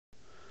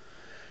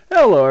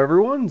Hello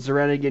everyone,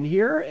 Zeranigan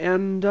here,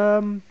 and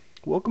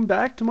welcome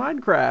back to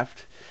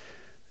Minecraft.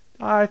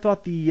 I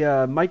thought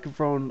the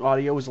microphone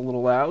audio was a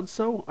little loud,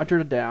 so I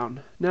turned it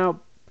down. Now,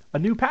 a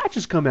new patch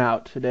has come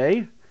out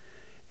today,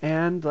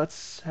 and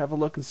let's have a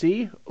look and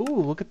see.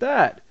 Ooh, look at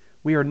that!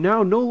 We are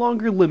now no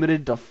longer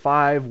limited to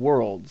 5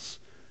 worlds.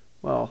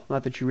 Well,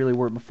 not that you really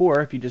were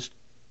before, if you just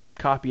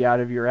copy out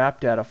of your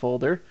app data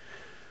folder.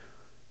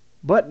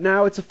 But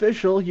now it's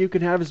official, you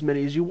can have as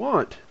many as you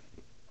want.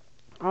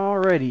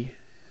 Alrighty.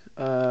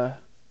 Let's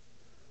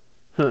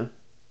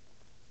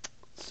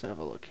have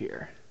a look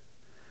here.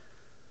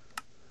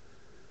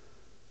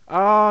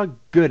 Ah,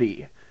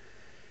 goody.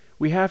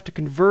 We have to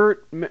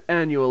convert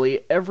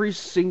manually every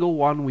single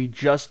one we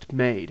just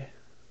made.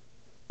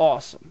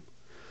 Awesome.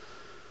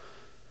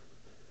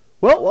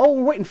 Well, while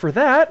we're waiting for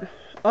that,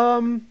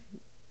 has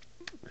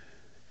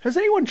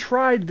anyone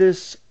tried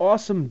this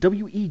awesome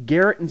W.E.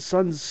 Garrett and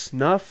Sons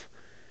snuff?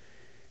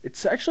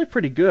 It's actually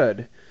pretty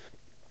good.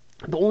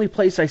 The only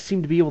place I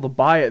seem to be able to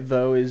buy it,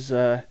 though, is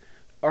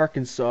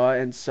Arkansas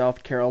and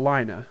South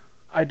Carolina.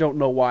 I don't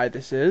know why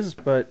this is,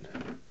 but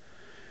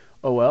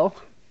oh well.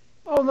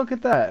 Oh, look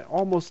at that.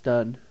 Almost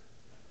done.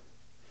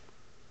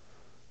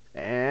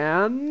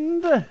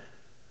 And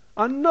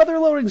another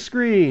loading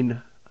screen.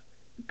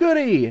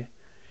 Goody!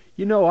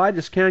 You know, I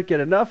just can't get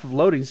enough of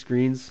loading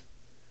screens.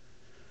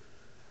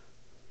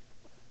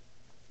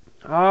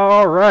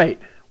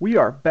 Alright, we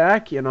are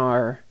back in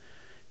our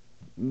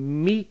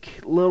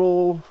meek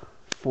little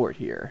fort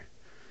here.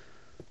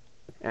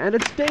 And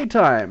it's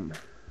daytime.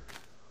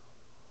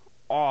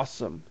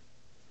 Awesome.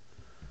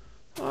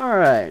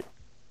 Alright.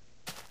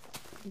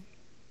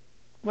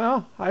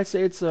 Well, I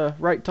say it's the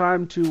right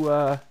time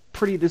to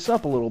pretty this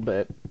up a little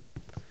bit.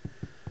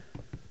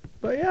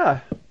 But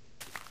yeah.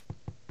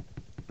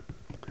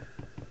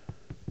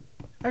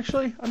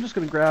 Actually, I'm just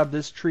going to grab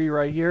this tree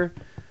right here.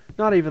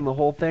 Not even the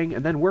whole thing.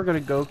 And then we're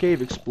going to go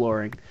cave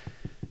exploring.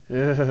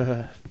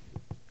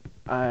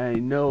 I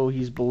know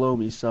he's below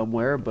me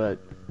somewhere, but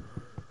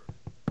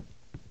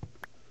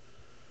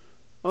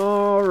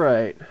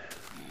alright.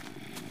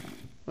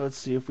 Let's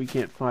see if we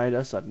can't find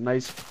us a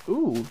nice...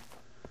 Ooh!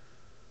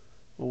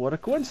 Well, what a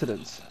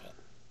coincidence.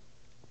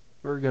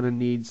 We're gonna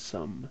need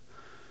some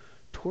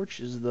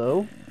torches,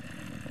 though.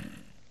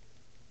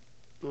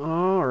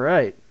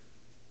 Alright.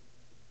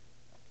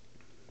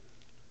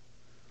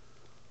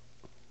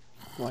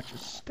 Watch the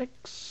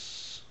sticks.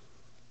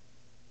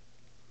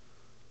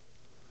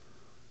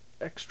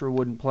 Extra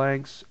wooden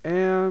planks,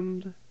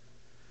 and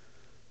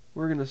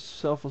we're gonna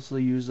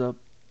selfishly use up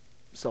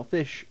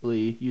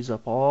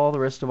all the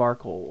rest of our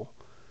coal.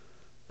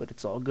 But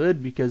it's all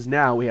good because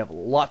now we have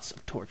lots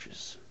of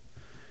torches,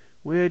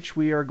 which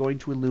we are going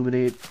to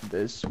illuminate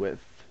this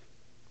with.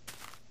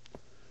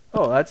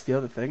 Oh, that's the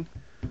other thing.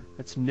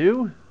 That's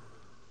new.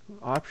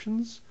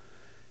 Options.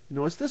 You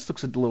notice this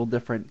looks a little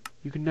different.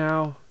 You can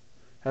now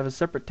have a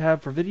separate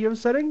tab for video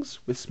settings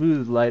with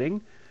smooth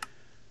lighting.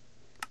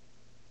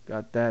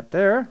 Got that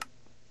there.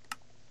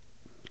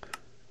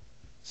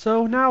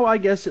 So now I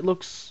guess it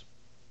looks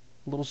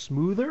a little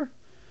smoother.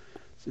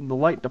 It's in the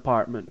light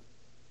department.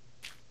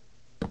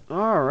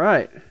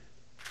 Alright.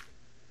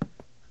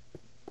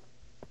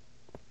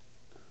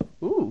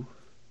 Ooh.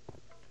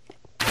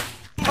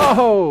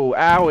 Oh,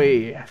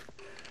 owie.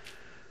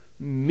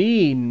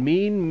 Mean,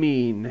 mean,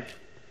 mean.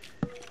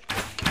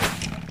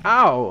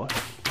 Ow.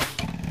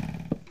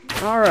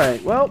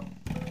 Alright, well,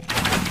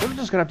 we're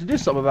just gonna have to do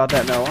something about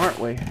that now, aren't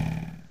we?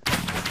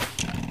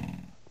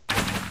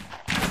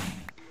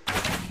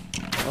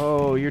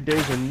 Oh, your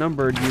days are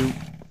numbered, you...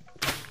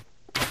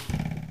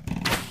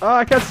 Oh,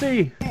 I can't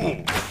see!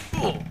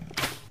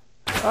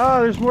 Ah,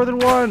 there's more than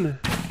one!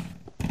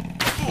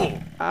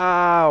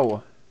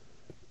 Ow!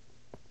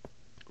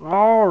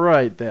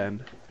 Alright,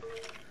 then.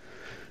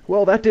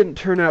 Well, that didn't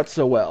turn out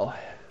so well.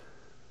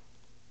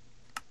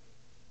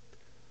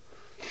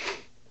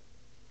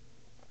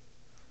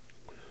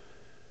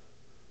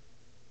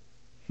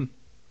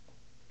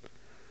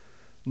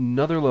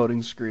 Another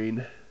loading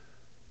screen.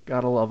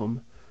 Gotta love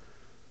them.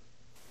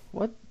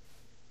 What?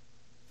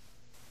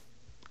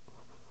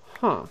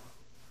 Huh.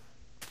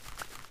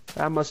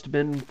 That must have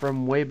been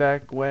from way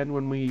back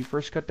when we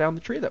first cut down the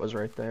tree that was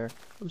right there.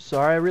 I'm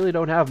sorry, I really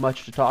don't have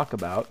much to talk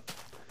about.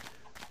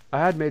 I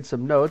had made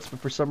some notes, but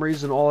for some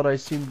reason all that I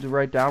seemed to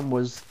write down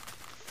was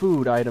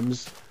food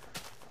items.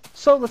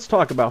 So let's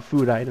talk about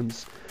food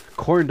items.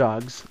 Corn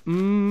dogs.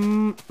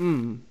 Who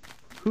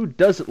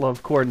doesn't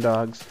love corn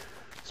dogs?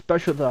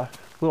 Especially the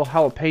little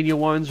jalapeno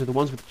ones or the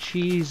ones with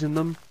cheese in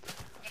them.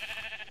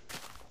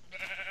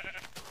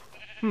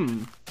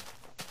 Can't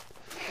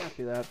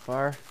be that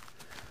far.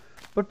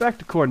 But back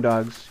to corn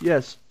dogs.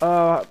 Yes,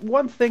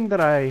 one thing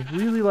that I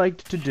really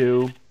liked to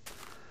do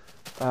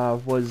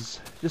was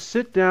just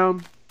sit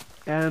down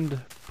and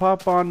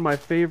pop on my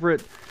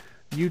favorite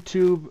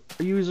YouTube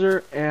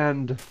user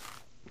and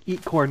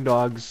eat corn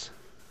dogs.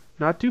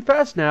 Not too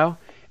fast now,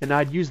 and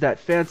I'd use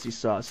that fancy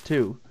sauce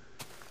too.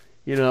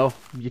 You know,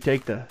 you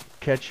take the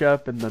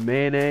ketchup and the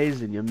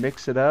mayonnaise and you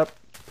mix it up.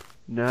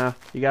 Nah,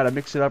 you gotta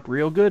mix it up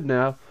real good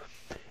now.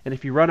 And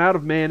if you run out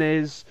of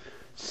mayonnaise,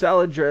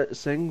 salad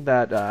dressing,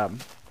 that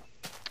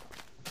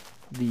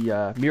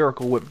the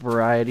Miracle Whip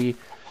variety,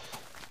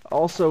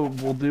 also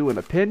will do in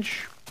a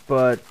pinch,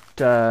 but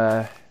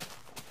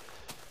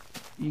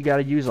you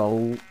gotta use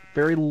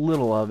very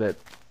little of it.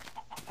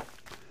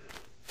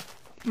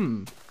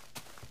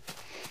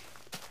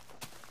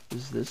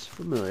 Is this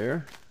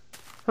familiar?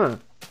 Huh.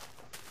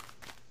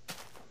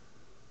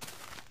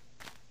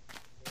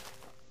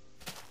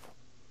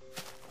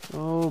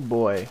 Oh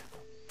boy.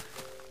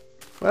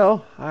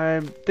 Well,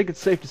 I think it's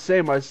safe to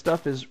say my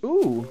stuff is...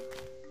 Ooh!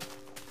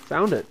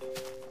 Found it.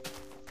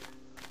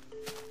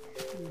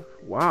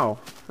 Wow,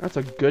 that's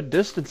a good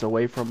distance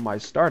away from my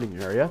starting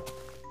area.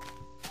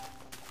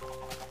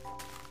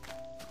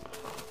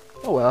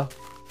 Oh well.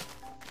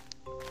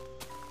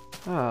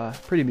 Ah,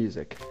 pretty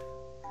music.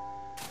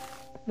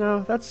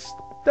 No,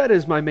 that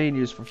is my main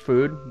use for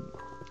food.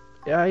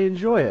 Yeah, I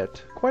enjoy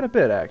it quite a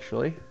bit,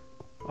 actually.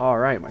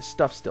 Alright, my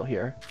stuff's still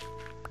here.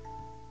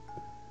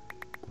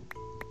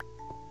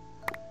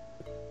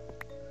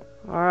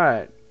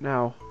 Alright,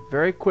 now,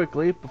 very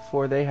quickly,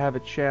 before they have a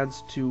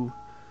chance to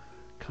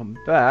come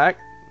back,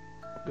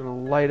 I'm gonna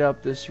light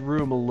up this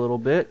room a little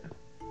bit.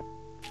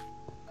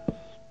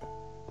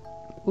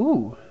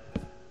 Ooh,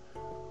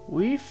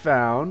 we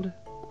found...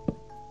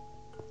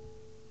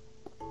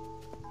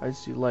 I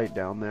see light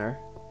down there.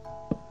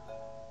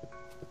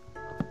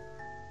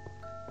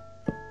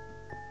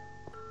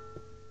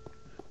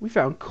 We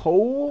found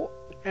coal,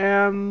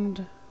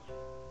 and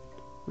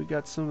we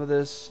got some of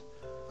this...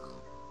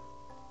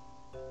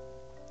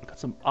 Got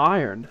some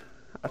iron.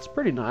 That's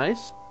pretty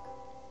nice.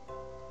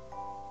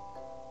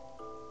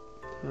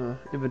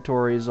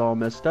 Inventory is all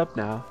messed up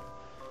now.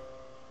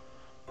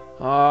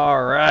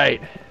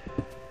 Alright.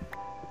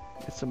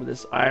 Get some of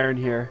this iron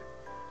here.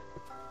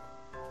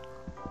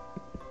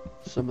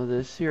 Some of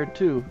this here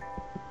too.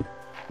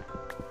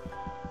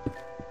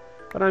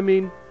 But I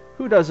mean,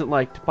 who doesn't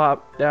like to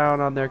pop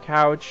down on their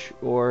couch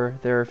or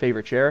their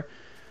favorite chair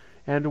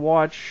and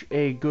watch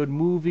a good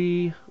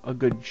movie, a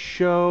good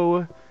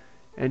show,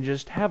 and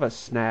just have a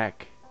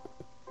snack?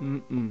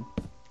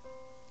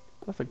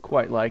 Nothing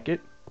quite like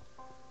it.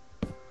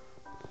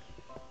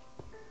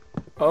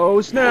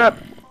 Oh snap!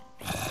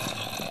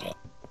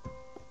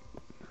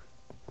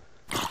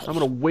 I'm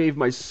gonna wave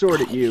my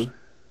sword at you.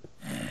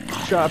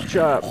 Chop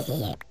chop.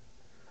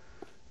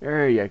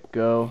 There you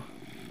go.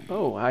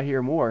 Oh, I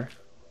hear more.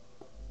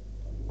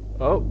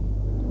 Oh.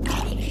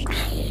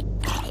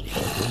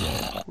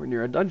 We're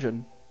near a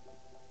dungeon.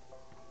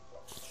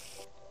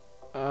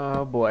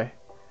 Oh boy.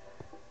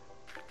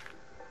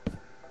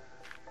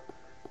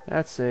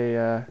 That's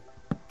a,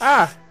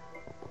 Ah!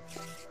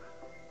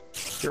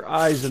 Your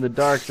eyes in the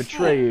dark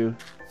betray you.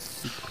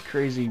 You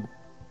crazy...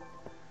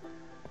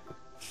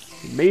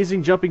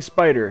 Amazing jumping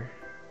spider.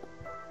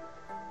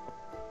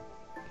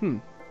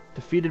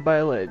 Defeated by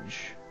a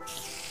ledge.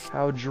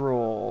 How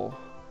droll.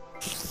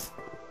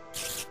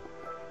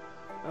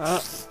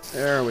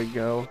 There we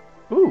go.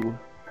 Ooh.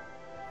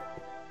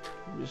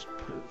 Just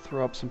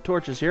throw up some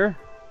torches here.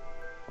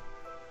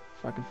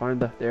 If I can find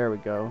the... There we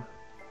go.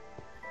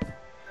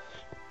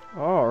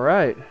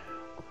 Alright.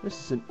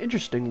 This is an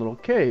interesting little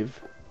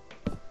cave.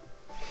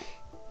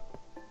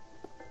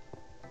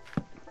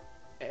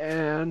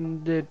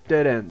 And it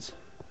dead ends.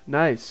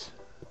 Nice.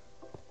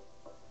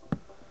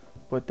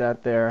 Put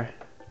that there.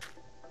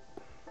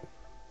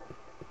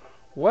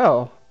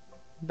 Well,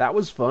 that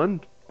was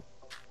fun.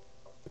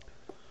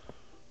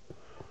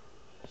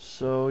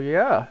 So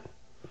yeah.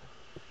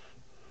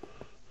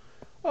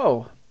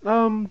 Oh,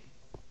 now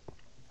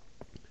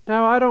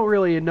I don't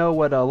really know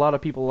what a lot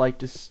of people like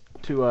to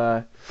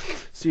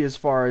see as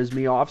far as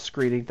me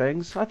off-screening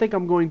things. I think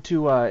I'm going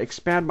to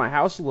expand my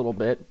house a little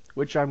bit,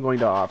 which I'm going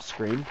to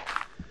off-screen.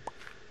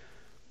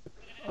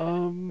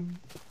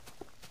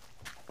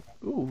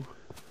 Ooh.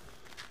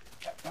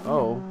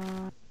 Oh.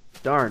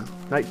 Darn.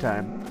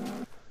 Nighttime.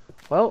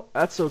 Well,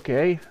 that's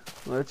okay.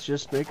 Let's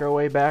just make our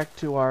way back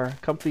to our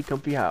comfy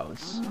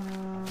house.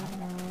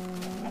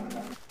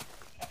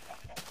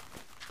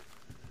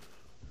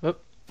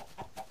 Oop.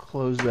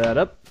 Close that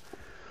up.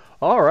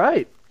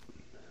 Alright.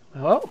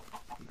 Well,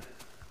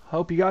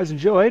 hope you guys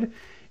enjoyed.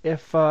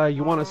 If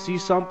you want to see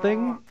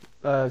something,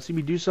 see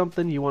me do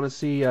something, you want to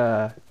see...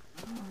 Oh,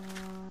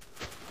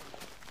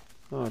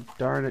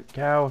 darn it,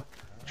 cow.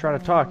 I'm trying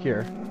to talk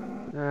here.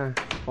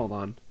 Hold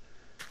on.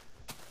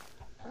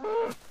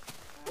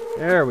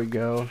 There we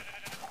go.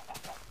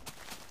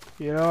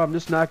 You know, I'm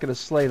just not going to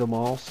slay them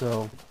all,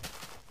 so...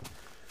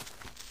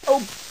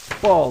 Oh,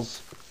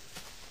 balls.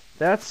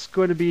 That's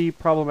going to be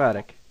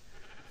problematic.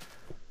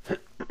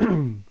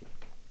 Let's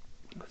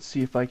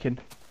see if I can...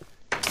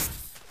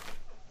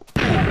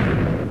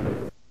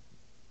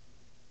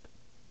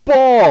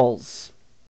 Balls!